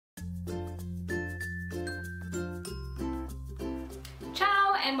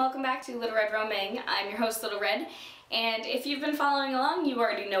and welcome back to Little Red Roaming. I'm your host, Little Red, and if you've been following along, you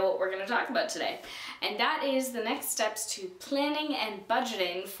already know what we're going to talk about today. And that is the next steps to planning and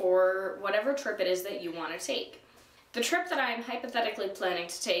budgeting for whatever trip it is that you want to take. The trip that I'm hypothetically planning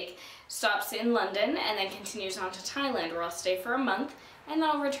to take stops in London and then continues on to Thailand, where I'll stay for a month, and then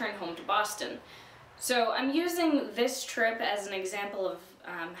I'll return home to Boston. So I'm using this trip as an example of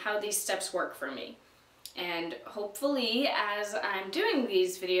how these steps work for me. And hopefully, as I'm doing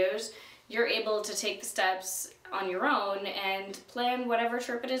these videos, you're able to take the steps on your own and plan whatever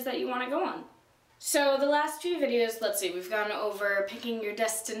trip it is that you want to go on. So the last few videos, let's see, we've gone over picking your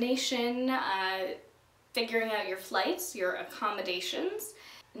destination, figuring out your flights, your accommodations.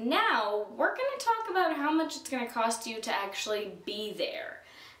 Now, we're going to talk about how much it's going to cost you to actually be there.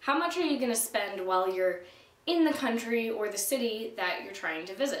 How much are you going to spend while you're in the country or the city that you're trying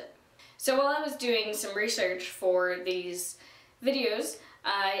to visit? So while I was doing some research for these videos,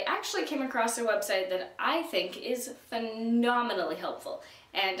 I actually came across a website that I think is phenomenally helpful.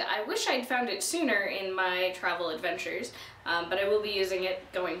 And I wish I'd found it sooner in my travel adventures, but I will be using it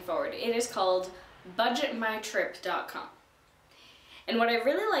going forward. It is called budgetmytrip.com. And what I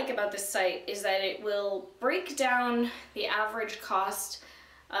really like about this site is that it will break down the average cost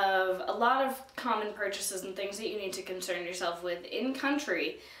of a lot of common purchases and things that you need to concern yourself with in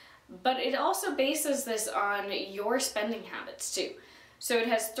country, but it also bases this on your spending habits too. So it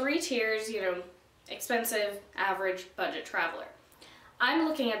has 3 tiers, expensive, average, budget traveler. I'm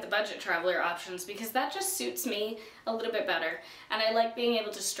looking at the budget traveler options because that just suits me a little bit better, and I like being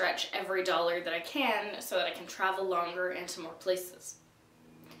able to stretch every dollar that I can so that I can travel longer and to more places.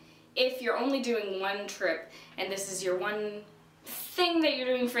 If you're only doing one trip and this is your one thing that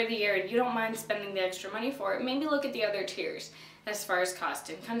you're doing for the year and you don't mind spending the extra money for it, maybe look at the other tiers as far as cost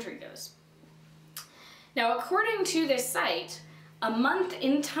in country goes. Now, according to this site, a month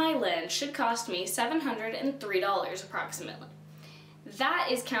in Thailand should cost me $703 approximately. That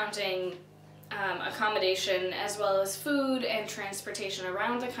is counting accommodation as well as food and transportation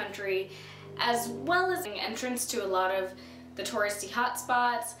around the country, as well as an entrance to a lot of the touristy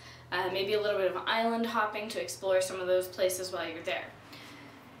hotspots, maybe a little bit of island hopping to explore some of those places while you're there.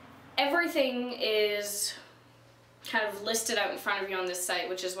 Everything is kind of listed out in front of you on this site,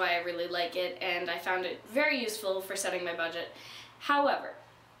 which is why I really like it, and I found it very useful for setting my budget. However,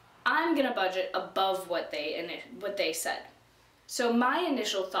 I'm gonna budget above what they said. So my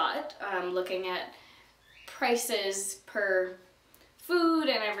initial thought, looking at prices per food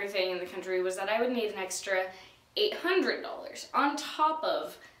and everything in the country, was that I would need an extra $800 on top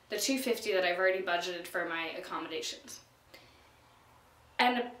of the $250 that I've already budgeted for my accommodations.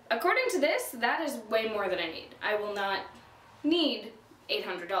 And according to this, that is way more than I need. I will not need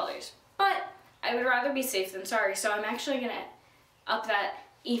 $800, but I would rather be safe than sorry, so I'm actually gonna up that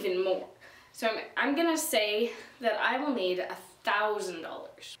even more. So I'm gonna say that I will need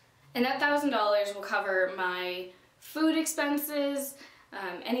 $1,000. And that $1,000 will cover my food expenses,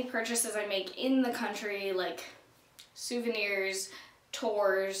 any purchases I make in the country, like souvenirs,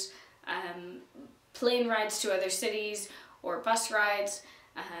 tours, plane rides to other cities, or bus rides,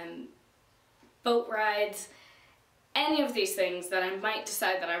 boat rides, any of these things that I might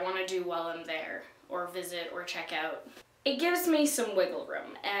decide that I want to do while I'm there, or visit, or check out. It gives me some wiggle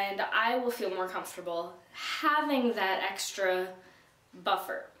room, and I will feel more comfortable having that extra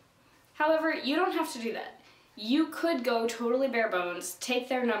buffer. However, you don't have to do that. You could go totally bare bones, take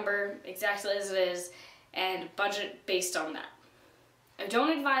their number exactly as it is, and budget based on that. I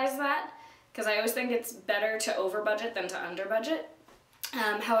don't advise that, because I always think it's better to over budget than to under budget.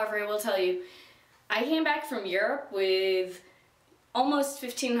 However, I will tell you, I came back from Europe with almost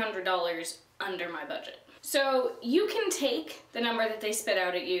 $1,500 under my budget. So you can take the number that they spit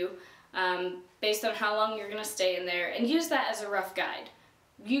out at you based on how long you're going to stay in there and use that as a rough guide.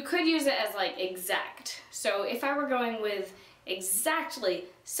 You could use it as like exact. So if I were going with exactly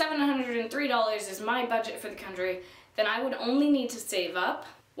 $703 is my budget for the country, then I would only need to save up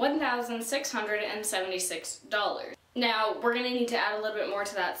 $1,676. Now, we're going to need to add a little bit more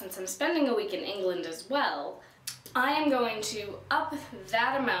to that since I'm spending a week in England as well. I am going to up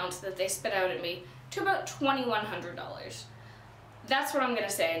that amount that they spit out at me to about $2,100. That's what I'm going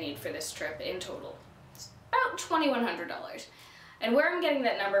to say I need for this trip in total. It's about $2,100. And where I'm getting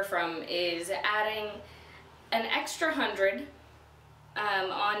that number from is adding an extra 100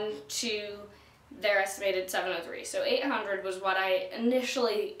 on to their estimated 703. So 800 was what I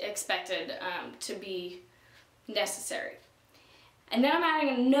initially expected to be necessary. And then I'm adding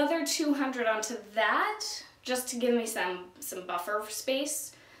another 200 onto that just to give me some buffer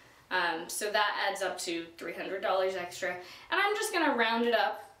space So that adds up to $300 extra. And I'm just gonna round it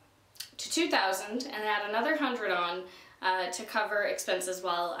up to $2,000 and add another $100 on to cover expenses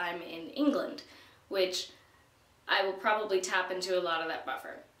while I'm in England, which I will probably tap into a lot of that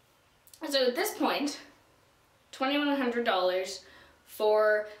buffer. So at this point, $2,100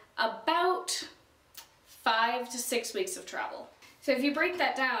 for about 5 to 6 weeks of travel. So if you break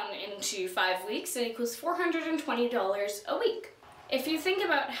that down into 5 weeks, it equals $420 a week. If you think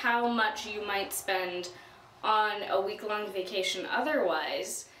about how much you might spend on a week-long vacation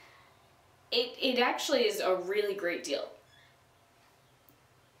otherwise, it actually is a really great deal.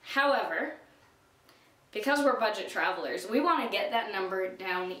 However, because we're budget travelers, we want to get that number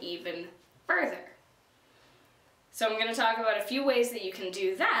down even further. So I'm going to talk about a few ways that you can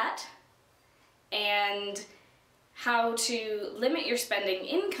do that and how to limit your spending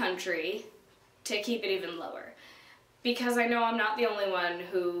in country to keep it even lower. Because I know I'm not the only one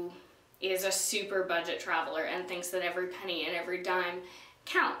who is a super budget traveler and thinks that every penny and every dime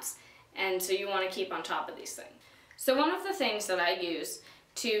counts. And so you want to keep on top of these things. So one of the things that I use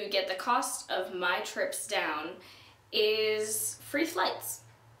to get the cost of my trips down is free flights.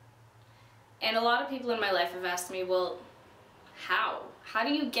 And a lot of people in my life have asked me, well, how? How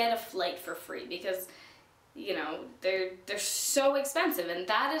do you get a flight for free? Because, you know, they're so expensive, and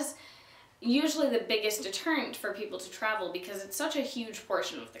that is usually the biggest deterrent for people to travel because it's such a huge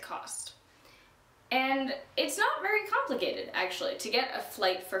portion of the cost. And it's not very complicated, actually, to get a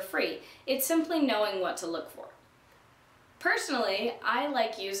flight for free. It's simply knowing what to look for. Personally, I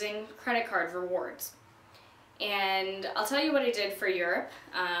like using credit card rewards. And I'll tell you what I did for Europe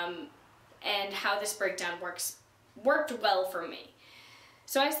and how this breakdown worked well for me.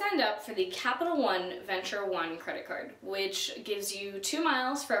 So I signed up for the Capital One Venture One credit card, which gives you 2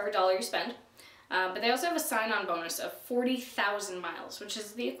 miles for every dollar you spend. But they also have a sign-on bonus of 40,000 miles, which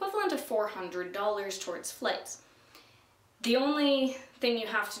is the equivalent of $400 towards flights. The only thing you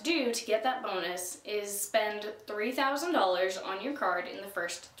have to do to get that bonus is spend $3,000 on your card in the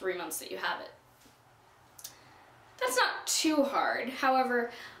first 3 months that you have it. That's not too hard. However,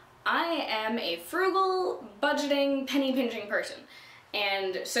 I am a frugal, budgeting, penny-pinching person.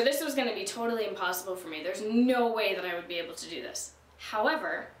 And so this was going to be totally impossible for me. There's no way that I would be able to do this.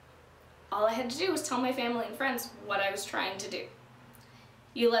 However, all I had to do was tell my family and friends what I was trying to do.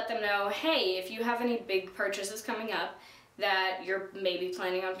 You let them know, hey, if you have any big purchases coming up that you're maybe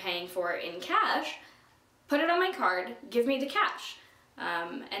planning on paying for in cash, put it on my card, give me the cash.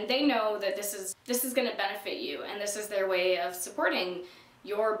 And they know that this is going to benefit you, and this is their way of supporting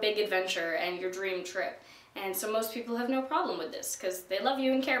your big adventure and your dream trip. And so most people have no problem with this because they love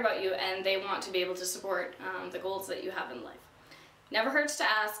you and care about you, and they want to be able to support the goals that you have in life. Never hurts to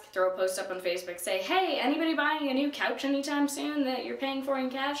ask, throw a post up on Facebook, say, hey, anybody buying a new couch anytime soon that you're paying for in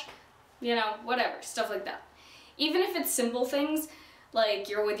cash? You know, whatever, stuff like that. Even if it's simple things, like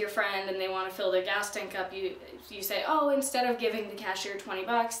you're with your friend and they want to fill their gas tank up, you say, oh, instead of giving the cashier 20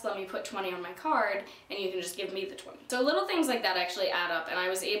 bucks, let me put 20 on my card, and you can just give me the 20. So little things like that actually add up, and I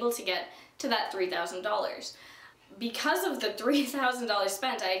was able to get to that $3,000. Because of the $3,000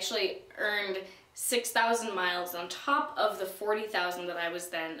 spent, I actually earned 6,000 miles on top of the 40,000 that I was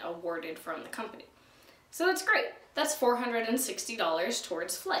then awarded from the company. So that's great. That's $460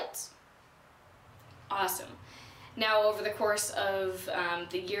 towards flights. Awesome. Now, over the course of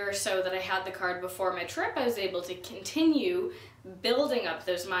the year or so that I had the card before my trip, I was able to continue building up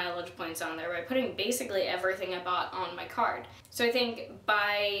those mileage points on there by putting basically everything I bought on my card. So I think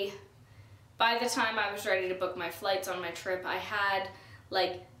by the time I was ready to book my flights on my trip, I had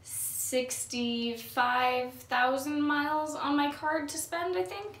like 65,000 miles on my card to spend, I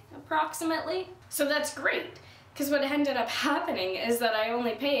think, approximately. So that's great, because what ended up happening is that I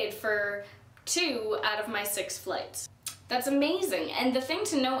only paid for 2 out of my 6 flights. That's amazing. And the thing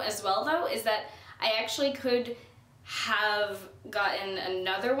to note as well, though, is that I actually could have gotten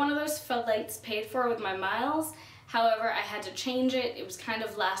another one of those flights paid for with my miles. However, I had to change it. It was kind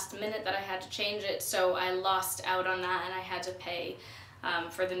of last minute that I had to change it, so I lost out on that, and I had to pay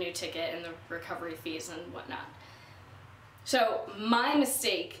for the new ticket and the recovery fees and whatnot. So my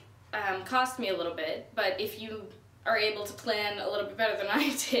mistake cost me a little bit, but if you are able to plan a little bit better than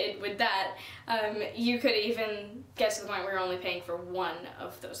I did with that, you could even get to the point where you're only paying for 1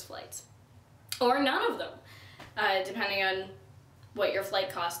 of those flights. Or none of them, depending on what your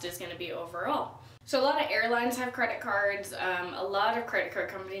flight cost is going to be overall. So a lot of airlines have credit cards. A lot of credit card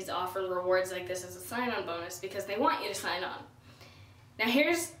companies offer rewards like this as a sign-on bonus because they want you to sign on. Now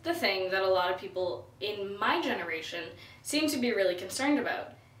here's the thing that a lot of people in my generation seem to be really concerned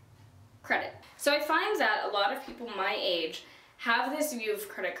about: credit. So I find that a lot of people my age have this view of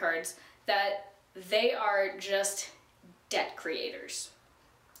credit cards that they are just debt creators.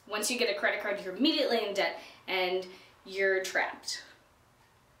 Once you get a credit card, you're immediately in debt and you're trapped.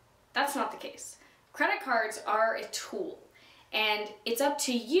 That's not the case. Credit cards are a tool, and it's up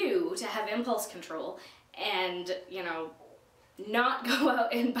to you to have impulse control and, not go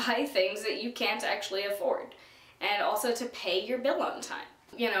out and buy things that you can't actually afford, and also to pay your bill on time.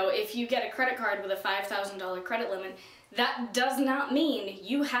 If you get a credit card with a $5,000 credit limit, that does not mean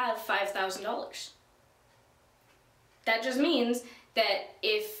you have $5,000. That just means that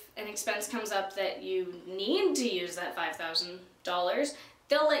if an expense comes up that you need to use that $5,000,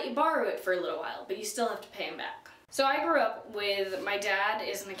 they'll let you borrow it for a little while, but you still have to pay them back. So I grew up with, my dad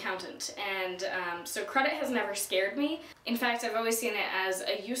is an accountant, and so credit has never scared me. In fact, I've always seen it as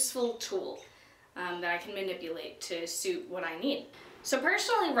a useful tool that I can manipulate to suit what I need. So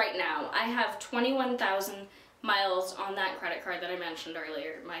personally right now, I have 21,000 miles on that credit card that I mentioned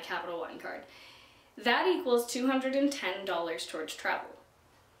earlier, my Capital One card. That equals $210 towards travel.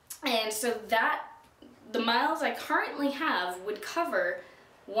 And so the miles I currently have would cover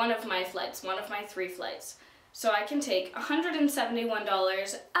one of my flights, one of my 3 flights. So I can take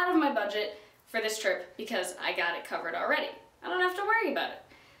 $171 out of my budget for this trip because I got it covered already. I don't have to worry about it.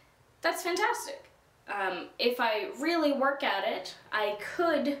 That's fantastic. If I really work at it, I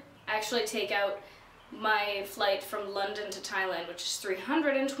could actually take out my flight from London to Thailand, which is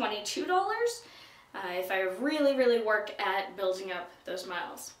 $322, if I really, really work at building up those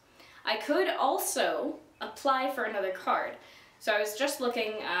miles. I could also apply for another card. So I was just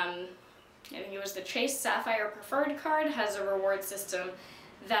looking, I think it was the Chase Sapphire Preferred card has a reward system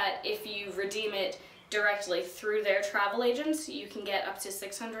that if you redeem it directly through their travel agents, you can get up to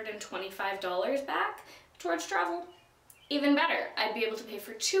 $625 back towards travel. Even better, I'd be able to pay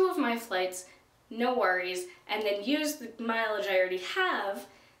for 2 of my flights, no worries, and then use the mileage I already have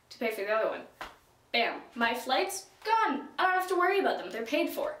to pay for the other one. Bam, my flights, gone. I don't have to worry about them, they're paid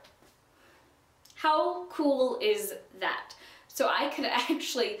for. How cool is that? So I could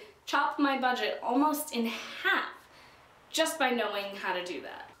actually chop my budget almost in half just by knowing how to do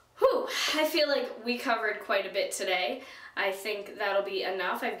that. Whew, I feel like we covered quite a bit today. I think that'll be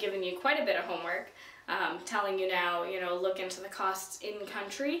enough. I've given you quite a bit of homework, telling you now, look into the costs in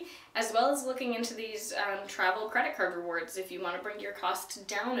country, as well as looking into these travel credit card rewards if you want to bring your costs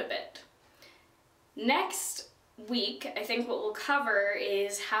down a bit. Next week, I think what we'll cover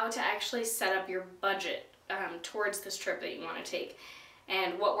is how to actually set up your budget towards this trip that you want to take,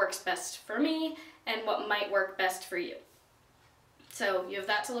 and what works best for me and what might work best for you. So you have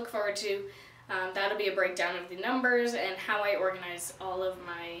that to look forward to. That'll be a breakdown of the numbers and how I organize all of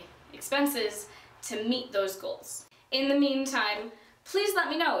my expenses to meet those goals. In the meantime, please let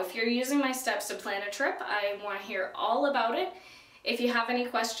me know if you're using my steps to plan a trip. I want to hear all about it. If you have any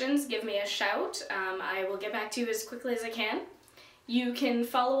questions, give me a shout. I will get back to you as quickly as I can. You can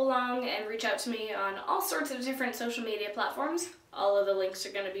follow along and reach out to me on all sorts of different social media platforms. All of the links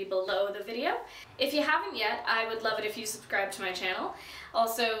are going to be below the video. If you haven't yet, I would love it if you subscribe to my channel.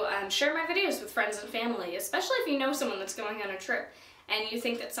 Also, share my videos with friends and family, especially if you know someone that's going on a trip and you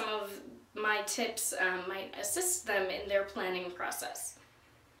think that some of my tips might assist them in their planning process.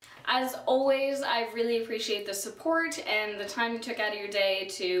 As always, I really appreciate the support and the time you took out of your day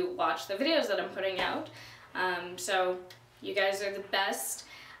to watch the videos that I'm putting out. So you guys are the best.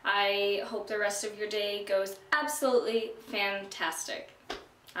 I hope the rest of your day goes absolutely fantastic.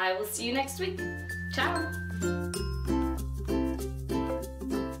 I will see you next week. Ciao!